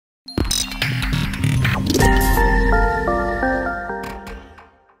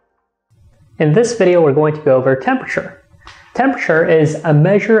In this video, we're going to go over temperature. Temperature is a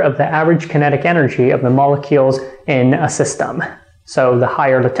measure of the average kinetic energy of the molecules in a system. So the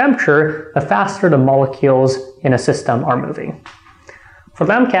higher the temperature, the faster the molecules in a system are moving. For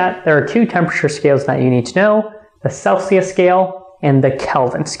the MCAT, there are two temperature scales that you need to know, the Celsius scale and the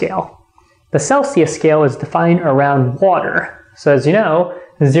Kelvin scale. The Celsius scale is defined around water. So as you know,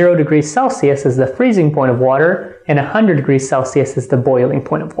 0 degrees Celsius is the freezing point of water and 100 degrees Celsius is the boiling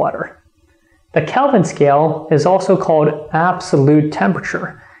point of water. The Kelvin scale is also called absolute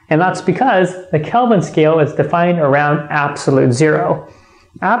temperature, and that's because the Kelvin scale is defined around absolute zero.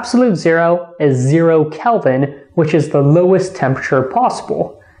 Absolute zero is 0 Kelvin, which is the lowest temperature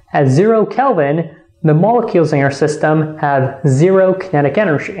possible. At 0 Kelvin, the molecules in your system have 0 kinetic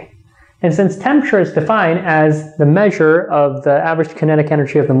energy. And since temperature is defined as the measure of the average kinetic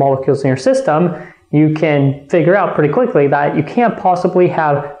energy of the molecules in your system, you can figure out pretty quickly that you can't possibly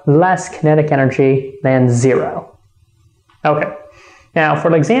have less kinetic energy than 0. Okay, now for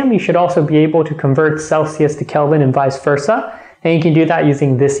the exam, you should also be able to convert Celsius to Kelvin and vice versa. And you can do that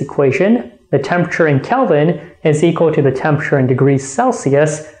using this equation. The temperature in Kelvin is equal to the temperature in degrees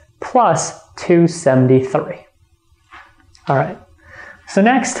Celsius plus 273. All right, so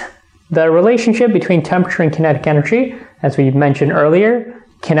next, the relationship between temperature and kinetic energy, as we mentioned earlier,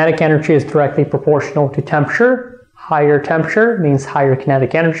 kinetic energy is directly proportional to temperature. Higher temperature means higher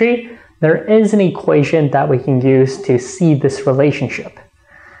kinetic energy. There is an equation that we can use to see this relationship.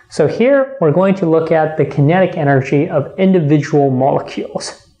 So here we're going to look at the kinetic energy of individual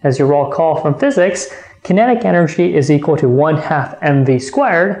molecules. As you all recall from physics, kinetic energy is equal to 1/2 mv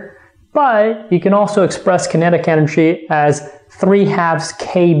squared, but you can also express kinetic energy as 3/2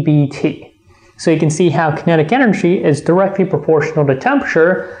 kBT. So you can see how kinetic energy is directly proportional to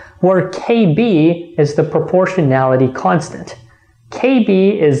temperature, where Kb is the proportionality constant.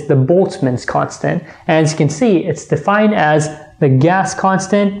 Kb is the Boltzmann's constant, and as you can see, it's defined as the gas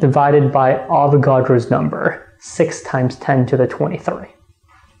constant divided by Avogadro's number, 6 × 10⁻23.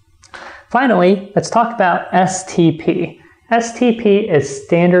 Finally, let's talk about STP. STP is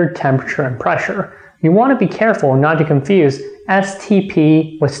standard temperature and pressure. You want to be careful not to confuse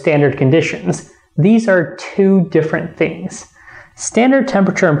STP with standard conditions. These are two different things. Standard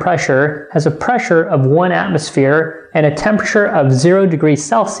temperature and pressure has a pressure of 1 atmosphere and a temperature of 0 degrees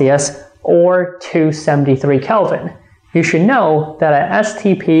Celsius or 273 Kelvin. You should know that at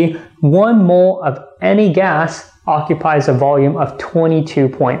STP, 1 mole of any gas occupies a volume of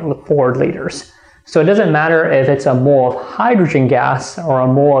 22.4 liters. So it doesn't matter if it's a mole of hydrogen gas or a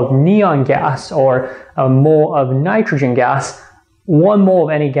mole of neon gas or a mole of nitrogen gas, 1 mole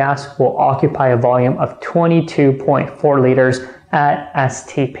of any gas will occupy a volume of 22.4 liters at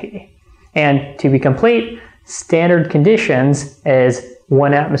STP. And to be complete, standard conditions is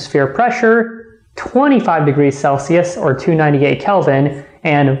 1 atmosphere pressure, 25 degrees Celsius or 298 Kelvin,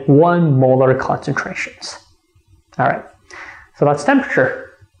 and 1 molar concentrations. All right, so that's temperature.